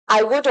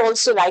I would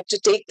also like to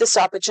take this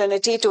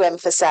opportunity to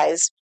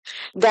emphasize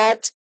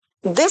that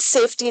this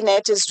safety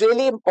net is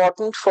really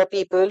important for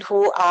people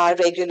who are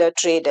regular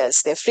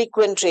traders. They're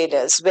frequent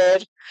traders, where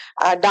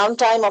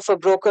downtime of a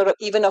broker,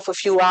 even of a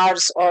few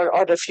hours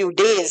or a few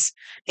days,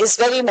 is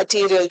very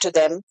material to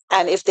them.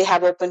 And if they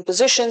have open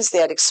positions,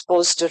 they are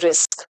exposed to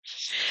risk.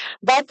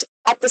 But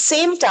at the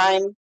same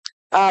time,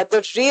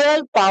 the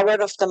real power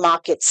of the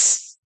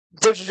markets,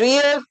 the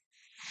real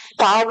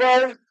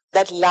power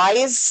that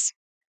lies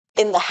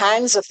in the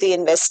hands of the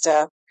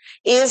investor,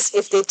 is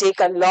if they take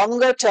a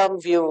longer term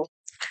view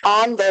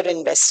on their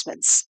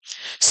investments.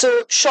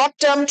 So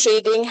short-term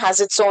trading has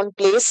its own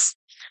place.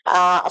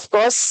 Of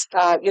course,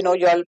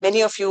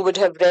 many of you would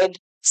have read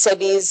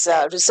Sebi's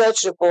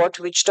research report,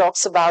 which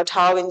talks about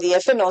how in the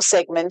F&O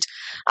segment,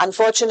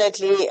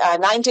 unfortunately,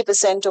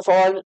 90% of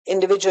all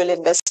individual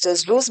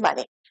investors lose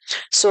money.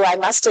 So I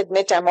must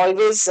admit, I'm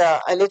always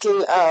a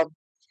little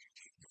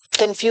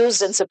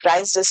confused and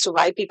surprised as to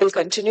why people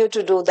continue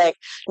to do that,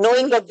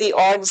 knowing that the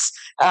odds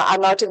are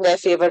not in their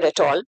favor at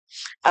all,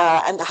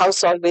 and the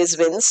house always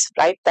wins,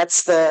 right?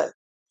 That's the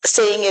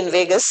saying in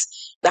Vegas,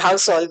 the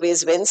house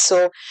always wins.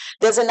 So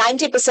there's a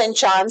 90%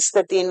 chance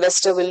that the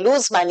investor will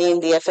lose money in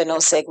the F&O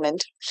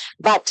segment.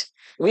 But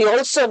we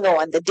also know,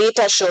 and the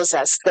data shows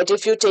us, that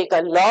if you take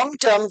a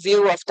long-term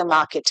view of the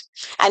market,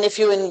 and if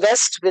you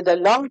invest with a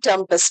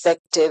long-term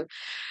perspective,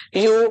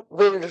 you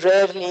will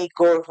rarely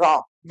go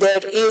wrong.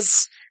 There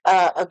is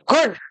a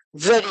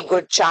very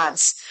good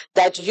chance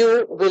that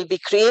you will be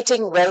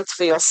creating wealth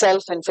for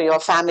yourself and for your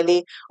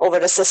family over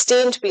a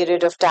sustained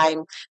period of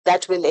time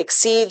that will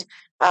exceed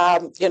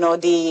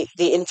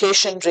the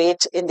inflation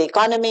rate in the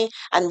economy,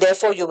 and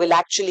therefore you will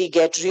actually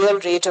get real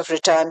rate of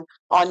return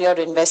on your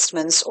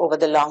investments over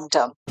the long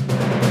term.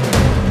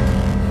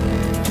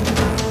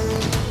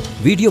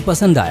 Video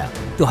पसंद आया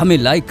तो हमें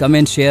like,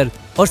 comment, share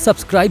और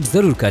subscribe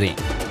जरूर करें।